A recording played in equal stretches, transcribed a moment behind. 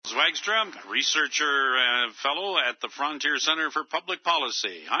Wagstrom, researcher and fellow at the Frontier Center for Public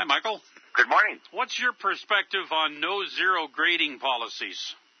Policy. Hi, Michael. Good morning. What's your perspective on no-zero grading policies?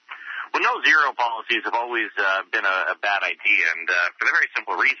 Well, no-zero policies have always been a bad idea, and for the very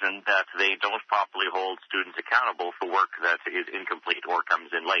simple reason that they don't properly hold students accountable for work that is incomplete or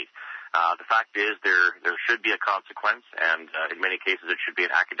comes in late. The fact is there should be a consequence, and in many cases it should be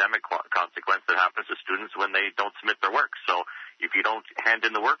an academic consequence that happens to students when they don't submit their work. So if you don't hand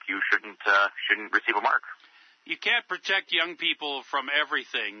in the work, you shouldn't receive a mark. You can't protect young people from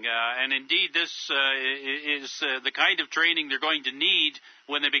everything, and indeed this is the kind of training they're going to need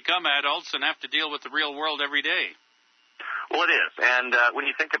when they become adults and have to deal with the real world every day. Well, it is, and when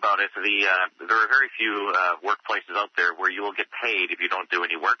you think about it, there are very few workplaces out there where you will get paid if you don't do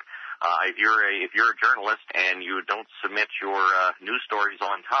any work. If you're a journalist and you don't submit your news stories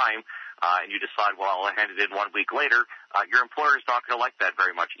on time, and you decide, well, I'll hand it in 1 week later, your employer is not going to like that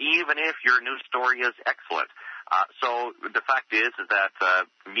very much, even if your news story is excellent. So the fact is that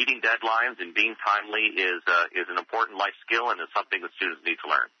meeting deadlines and being timely is an important life skill and is something that students need to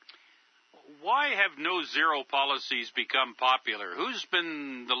learn. Why have no-zero policies become popular? Who's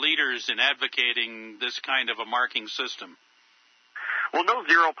been the leaders in advocating this kind of a marking system? Well,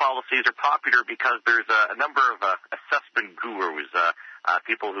 no-zero policies are popular because there's a number of assessment gurus,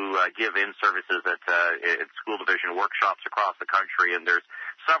 people who give in services at school division workshops across the country, and there's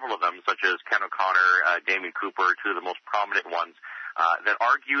several of them, such as Ken O'Connor, Damien Cooper, two of the most prominent ones, that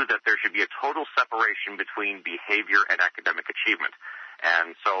argue that there should be a total separation between behavior and academic achievement.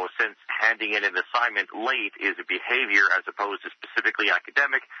 And so since handing in an assignment late is a behavior as opposed to specifically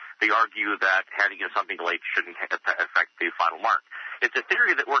academic, they argue that handing in something late shouldn't affect the final mark. It's a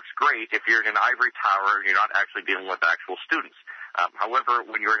theory that works great if you're in an ivory tower and you're not actually dealing with actual students. However,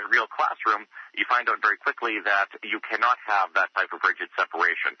 when you're in a real classroom, you find out very quickly that you cannot have that type of rigid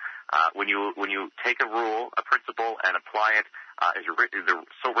separation. When you take a rule, a principle, and apply it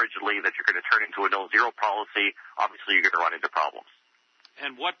so rigidly that you're going to turn into a no-zero policy, obviously you're going to run into problems.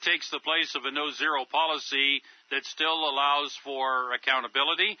 And what takes the place of a no-zero policy that still allows for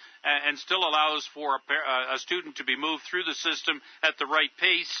accountability and still allows for a student to be moved through the system at the right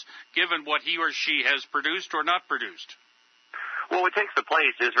pace, given what he or she has produced or not produced? Well, what takes the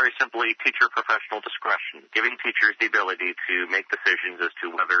place is very simply teacher professional discretion, giving teachers the ability to make decisions as to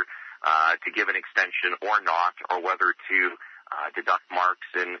whether to give an extension or not, or whether to deduct marks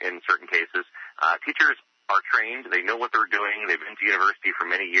in certain cases. Teachers are trained. They know what they're doing. They've been to university for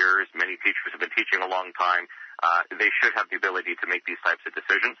many years. Many teachers have been teaching a long time. They should have the ability to make these types of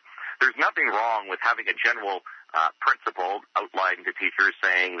decisions. There's nothing wrong with having a general principle outlined to teachers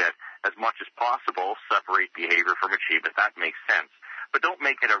saying that as much as possible, separate behavior from achievement. That makes sense. But don't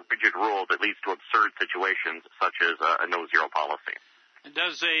make it a rigid rule that leads to absurd situations such as a no-zero policy.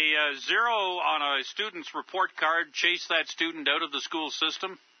 Does a zero on a student's report card chase that student out of the school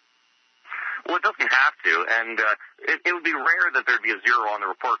system? Well, it doesn't have to, and it would be rare that there'd be a zero on the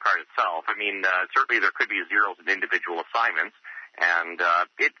report card itself. I mean, certainly there could be zeros in individual assignments, and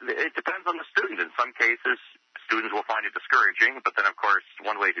it depends on the student. In some cases, students will find it discouraging, but then, of course,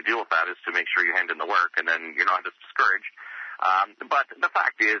 one way to deal with that is to make sure you hand in the work, and then you're not as discouraged. But the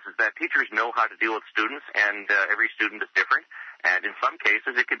fact is that teachers know how to deal with students, and every student is different. And in some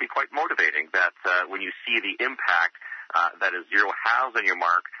cases, it can be quite motivating that when you see the impact that a zero has on your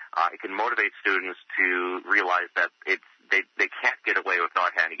mark, it can motivate students to realize that they can't get away with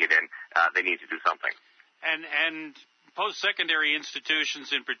not handing it in. They need to do something. And post-secondary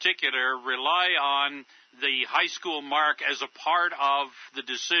institutions in particular rely on the high school mark as a part of the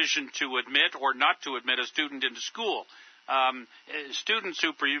decision to admit or not to admit a student into school. Students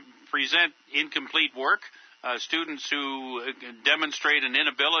who present incomplete work, students who demonstrate an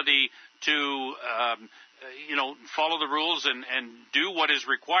inability to follow the rules and do what is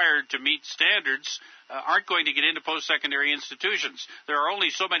required to meet standards aren't going to get into post-secondary institutions. There are only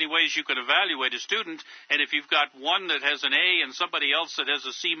so many ways you can evaluate a student, and if you've got one that has an A and somebody else that has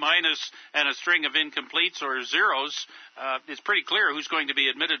a C minus and a string of incompletes or zeros, it's pretty clear who's going to be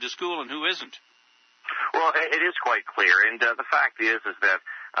admitted to school and who isn't. Well, it is quite clear, and the fact is that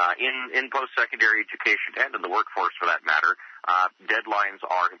in post-secondary education and in the workforce, for that matter, deadlines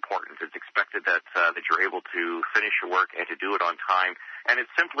are important. It's expected that you're able to finish your work and to do it on time, and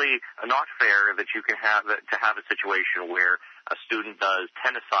it's simply not fair that you can have a situation where a student does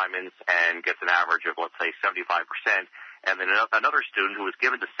 10 assignments and gets an average of, let's say, 75%, and then another student who was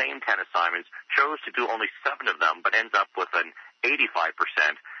given the same 10 assignments chose to do only 7 of them but ends up with an 85%.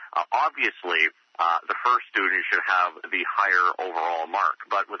 Obviously, the first student should have the higher overall mark.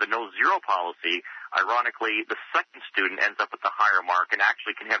 But with a no-zero policy, ironically, the second student ends up with the higher mark and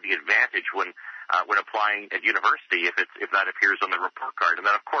actually can have the advantage when applying at university if that appears on the report card. And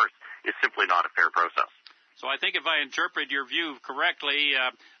that, of course, is simply not a fair process. So I think if I interpret your view correctly,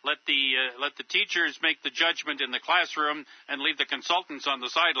 let the teachers make the judgment in the classroom and leave the consultants on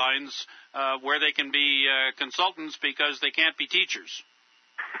the sidelines where they can be consultants because they can't be teachers.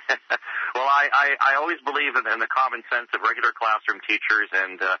 Well, I always believe in the common sense of regular classroom teachers,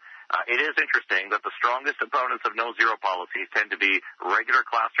 and it is interesting that the strongest opponents of no-zero policies tend to be regular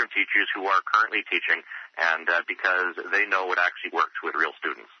classroom teachers who are currently teaching, and because they know what actually works with real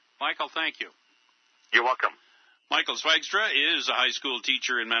students. Michael, thank you. You're welcome. Michael Swagstra is a high school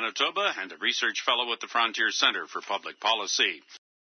teacher in Manitoba and a research fellow at the Frontier Centre for Public Policy.